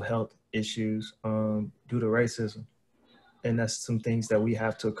mental health issues due to racism. And that's some things that we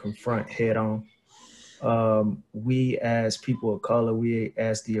have to confront head on. We as people of color, we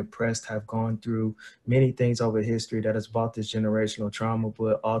as the oppressed have gone through many things over history that has brought this generational trauma,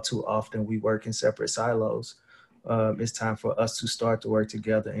 but all too often we work in separate silos. It's time for us to start to work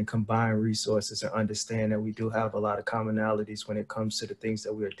together and combine resources and understand that we do have a lot of commonalities when it comes to the things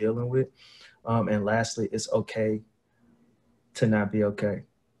that we're dealing with. And lastly, it's okay to not be okay.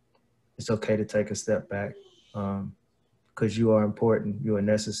 It's okay to take a step back because you are important, you are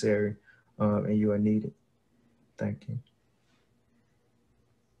necessary, and you are needed. Thank you.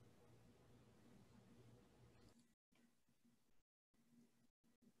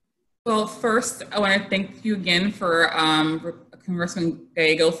 Well, first, I want to thank you again for Congressman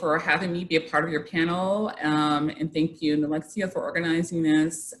Gallego for having me be a part of your panel. And thank you, Alexia, for organizing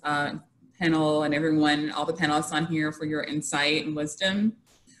this panel, and everyone, all the panelists on here, for your insight and wisdom.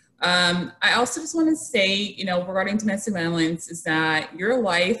 I also just want to say, you know, regarding domestic violence, is that your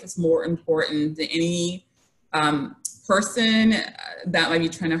life is more important than any person that might be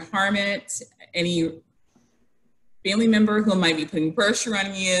trying to harm it, any family member who might be putting pressure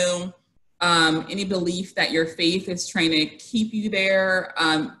on you, any belief that your faith is trying to keep you there.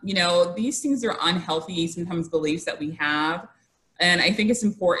 You know, these things are unhealthy, sometimes beliefs that we have. And I think it's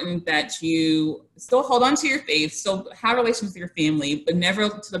important that you still hold on to your faith, still have relations with your family, but never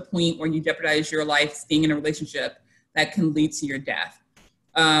to the point where you jeopardize your life staying in a relationship that can lead to your death.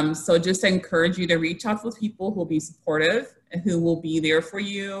 So just encourage you to reach out to those people who will be supportive and who will be there for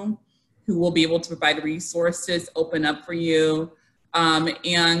you, who will be able to provide resources, open up for you,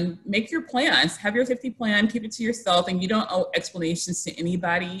 and make your plans. Have your safety plan, keep it to yourself, and you don't owe explanations to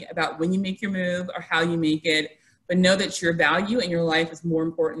anybody about when you make your move or how you make it, but know that your value and your life is more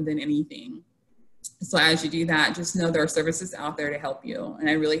important than anything. So as you do that, just know there are services out there to help you. And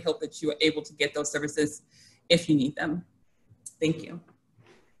I really hope that you are able to get those services if you need them. Thank you.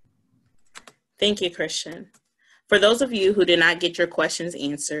 Thank you, Christian. For those of you who did not get your questions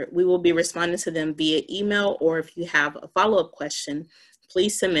answered, we will be responding to them via email, or if you have a follow-up question,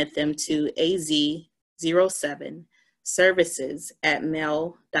 please submit them to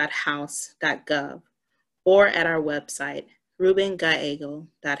az07services@mail.house.gov or at our website,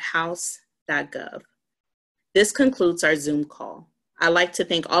 rubengallego.house.gov. This concludes our Zoom call. I'd like to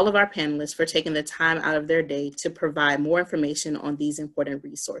thank all of our panelists for taking the time out of their day to provide more information on these important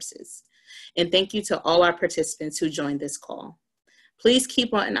resources. And thank you to all our participants who joined this call. Please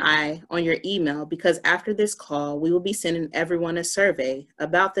keep an eye on your email, because after this call, we will be sending everyone a survey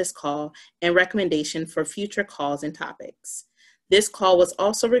about this call and recommendation for future calls and topics. This call was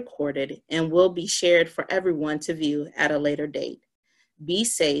also recorded and will be shared for everyone to view at a later date. Be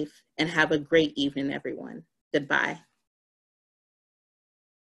safe and have a great evening, everyone. Goodbye.